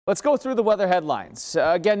Let's go through the weather headlines.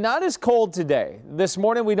 Again, not as cold today. This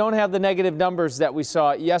morning, we don't have the negative numbers that we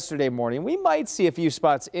saw yesterday morning. We might see a few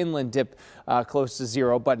spots inland dip close to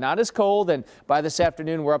zero, but not as cold. And by this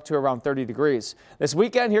afternoon, we're up to around 30 degrees. This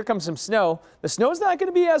weekend, here comes some snow. The snow's not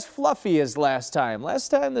going to be as fluffy as last time. Last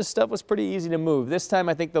time, this stuff was pretty easy to move. This time,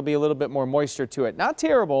 I think there'll be a little bit more moisture to it. Not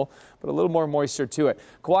terrible, but a little more moisture to it.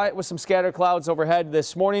 Quiet with some scattered clouds overhead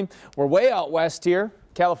this morning. We're way out west here.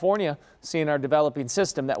 California seeing our developing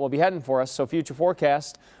system that will be heading for us. So future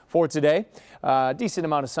forecast for today, decent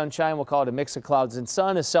amount of sunshine. We'll call it a mix of clouds and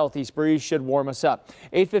sun. A southeast breeze should warm us up.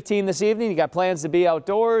 8:15 this evening. You got plans to be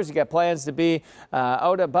outdoors. You got plans to be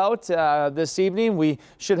out about this evening. We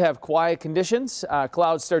should have quiet conditions.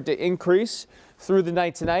 Clouds start to increase through the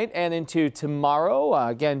night tonight and into tomorrow.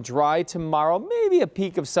 Again, dry tomorrow, maybe a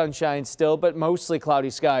peak of sunshine still, but mostly cloudy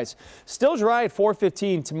skies. Still dry at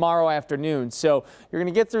 4:15 tomorrow afternoon, so you're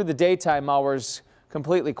going to get through the daytime hours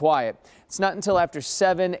completely quiet. It's not until after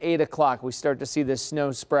 7, 8 o'clock we start to see this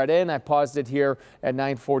snow spread in. I paused it here at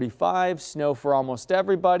 9:45. Snow for almost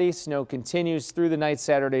everybody. Snow continues through the night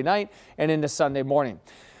Saturday night and into Sunday morning.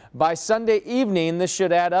 By Sunday evening, this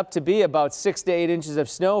should add up to be about 6 to 8 inches of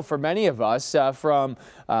snow for many of us from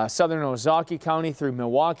southern Ozaukee County through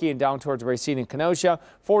Milwaukee and down towards Racine and Kenosha.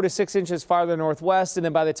 4 to 6 inches farther northwest, and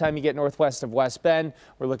then by the time you get northwest of West Bend,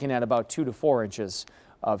 we're looking at about 2 to 4 inches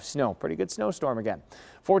of snow. Pretty good snowstorm again.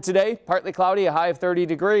 For today, partly cloudy, a high of 30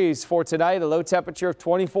 degrees. For tonight, a low temperature of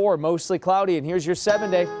 24, mostly cloudy, and here's your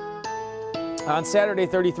 7-day. On Saturday,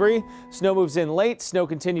 33, snow moves in late. Snow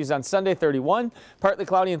continues on Sunday, 31. Partly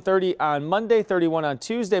cloudy and 30 on Monday, 31 on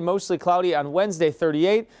Tuesday. Mostly cloudy on Wednesday,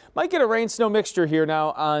 38. Might get a rain-snow mixture here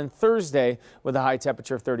now on Thursday with a high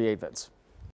temperature of 38, Vince.